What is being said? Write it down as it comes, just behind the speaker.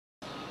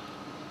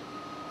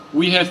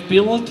We have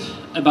built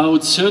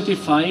about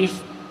 35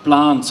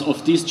 plants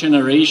of this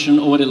generation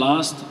over the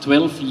last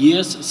 12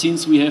 years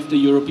since we have the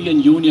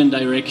European Union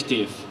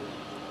directive.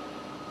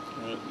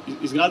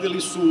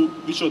 Izgradili su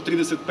više od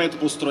 35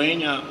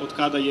 postrojenja od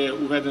kada je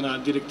uvedena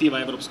direktiva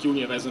Evropske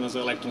unije vezana za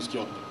elektronski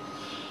otpad.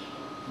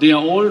 They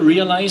are all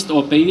realized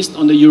or based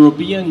on the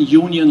European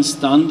Union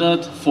standard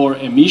for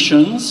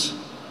emissions,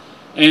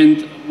 and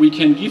we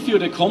can give you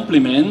the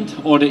compliment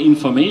or the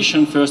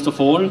information, first of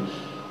all,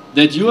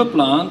 that your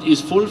plant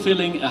is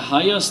fulfilling a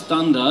higher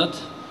standard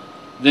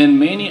than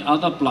many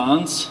other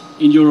plants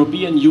in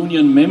European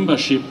Union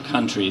membership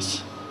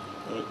countries.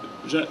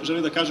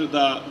 Želim da kažem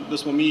da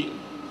smo mi,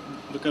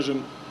 da kažem,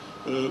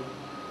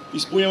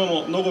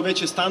 ispunjavamo mnogo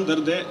veće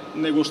standarde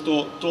nego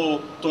što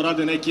to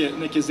rade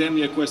neke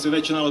zemlje koje se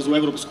već nalaze u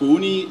Evropskoj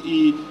uniji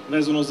i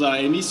vezano za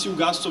emisiju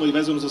gasova i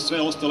vezano za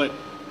sve ostale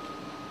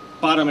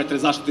parametre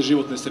zaštite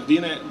životne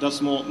sredine, da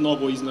smo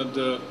mnogo iznad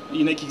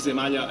i nekih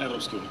zemalja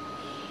Evropske unije.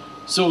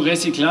 So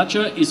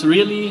E-Reciklaža is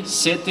really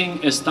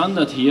setting a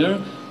standard here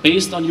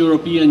based on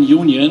European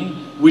Union,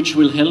 which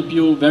will help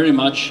you very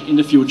much in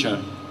the future.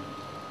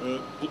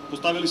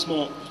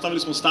 Postavili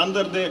smo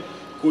standarde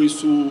koji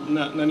su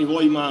na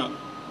nivoima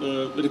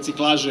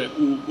reciklaže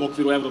u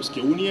okviru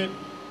Evropske unije.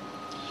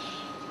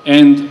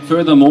 And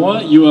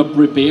furthermore, you are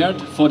prepared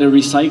for the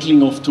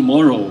recycling of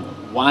tomorrow.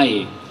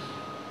 Why?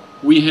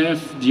 We have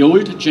the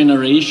old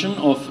generation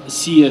of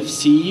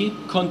CFC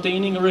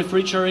containing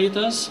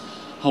refrigerators.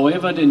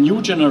 However, the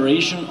new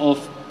generation of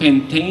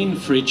pentane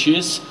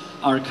fridges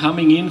are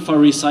coming in for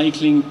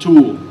recycling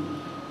too.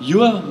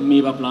 Your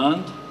Mewa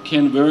plant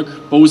can work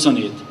both on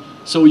it.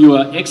 So you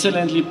are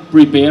excellently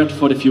prepared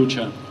for the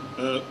future.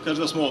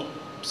 Kaže da smo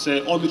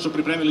se odlično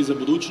pripremili za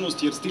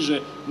budućnost jer stiže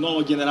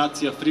nova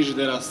generacija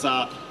frižidera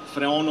sa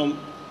freonom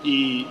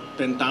i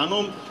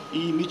pentanom i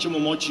mi ćemo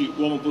moći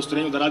u ovom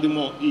postrojenju da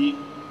radimo i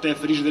te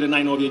frižidere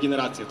najnovije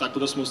generacije. Tako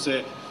da smo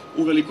se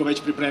uveliko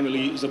već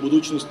pripremili za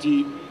budućnost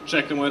i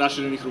čekamo je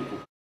raširenih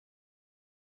ruku.